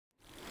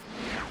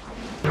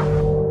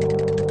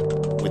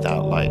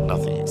without light,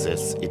 nothing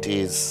exists. It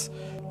is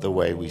the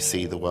way we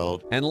see the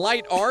world. And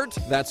light art,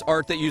 that's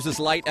art that uses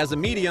light as a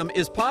medium,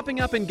 is popping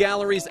up in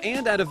galleries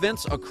and at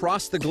events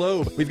across the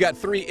globe. We've got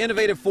 3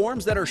 innovative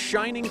forms that are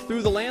shining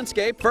through the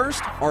landscape.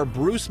 First are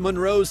Bruce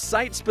Monroe's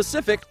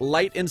site-specific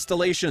light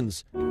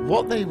installations.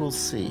 What they will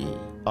see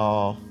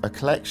are a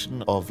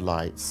collection of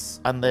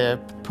lights, and they're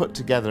put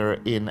together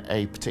in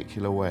a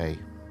particular way,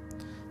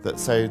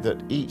 so that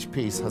each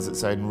piece has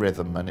its own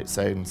rhythm and its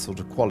own sort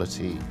of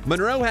quality.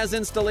 Monroe has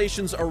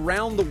installations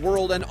around the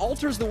world and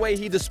alters the way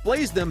he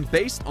displays them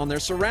based on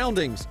their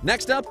surroundings.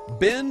 Next up,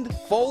 bend,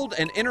 fold,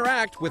 and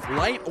interact with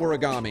light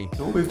origami.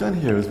 So what we've done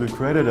here is we've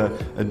created a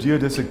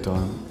geodesic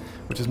dome,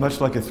 which is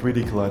much like a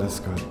 3D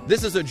kaleidoscope.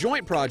 This is a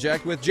joint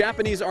project with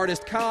Japanese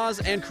artist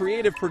Kaz and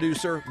creative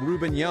producer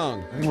Ruben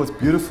Young. I think what's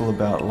beautiful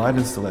about light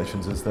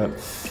installations is that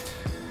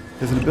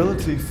there's an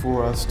ability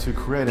for us to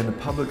create in a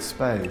public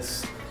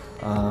space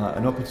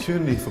an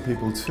opportunity for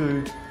people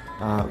to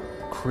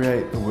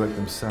create the work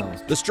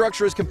themselves. The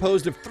structure is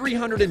composed of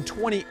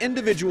 320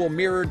 individual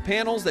mirrored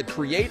panels that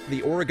create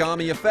the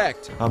origami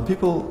effect.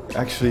 People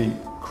actually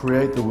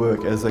create the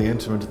work as they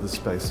enter into the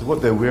space. So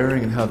what they're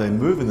wearing and how they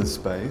move in the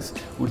space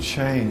will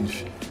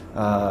change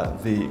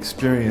the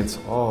experience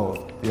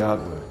of the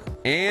artwork.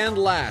 And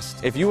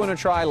last, if you want to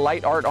try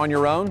light art on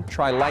your own,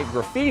 try light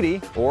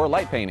graffiti or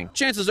light painting.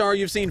 Chances are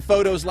you've seen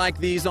photos like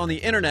these on the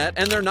internet,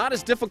 and they're not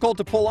as difficult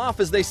to pull off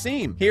as they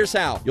seem. Here's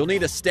how. You'll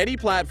need a steady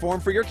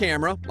platform for your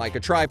camera, like a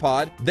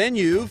tripod. Then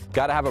you've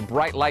got to have a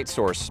bright light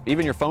source.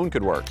 Even your phone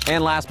could work.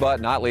 And last but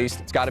not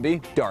least, it's got to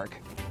be dark.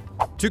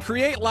 To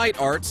create light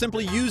art,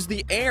 simply use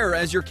the air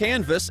as your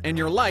canvas and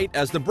your light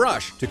as the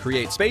brush. To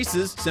create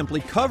spaces,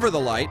 simply cover the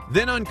light,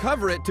 then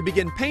uncover it to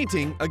begin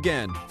painting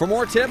again. For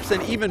more tips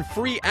and even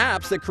free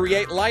apps that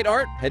create light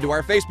art, head to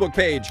our Facebook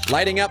page.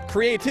 Lighting up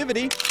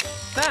creativity,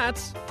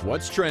 that's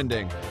what's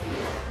trending.